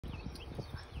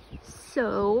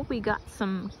So we got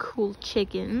some cool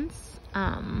chickens.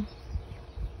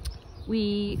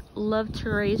 We love to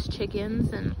raise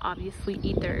chickens and obviously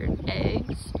eat their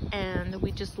eggs, and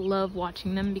we just love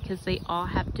watching them because they all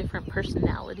have different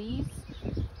personalities.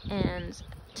 And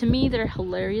to me, they're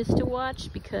hilarious to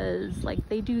watch because like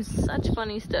they do such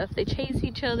funny stuff. They chase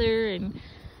each other and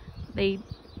they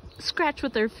scratch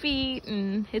with their feet,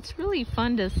 and it's really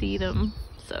fun to see them.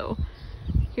 So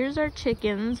here's our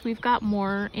chickens. We've got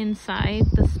more inside,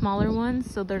 the smaller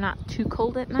ones, so they're not too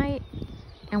cold at night.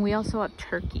 And we also have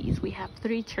turkeys. We have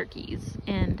 3 turkeys,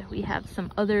 and we have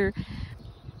some other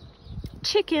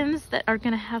chickens that are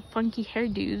gonna have funky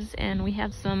hairdos. And we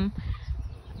have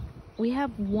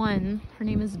one, her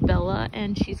name is Bella,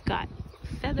 and she's got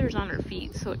feathers on her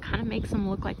feet, so it kind of makes them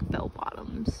look like bell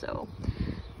bottoms. So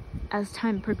as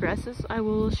time progresses, I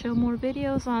will show more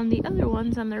videos on the other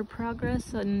ones and their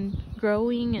progress and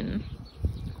growing and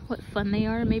what fun they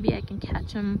are. Maybe I can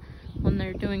catch them when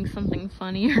they're doing something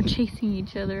funny or chasing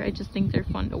each other. I just think they're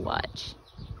fun to watch.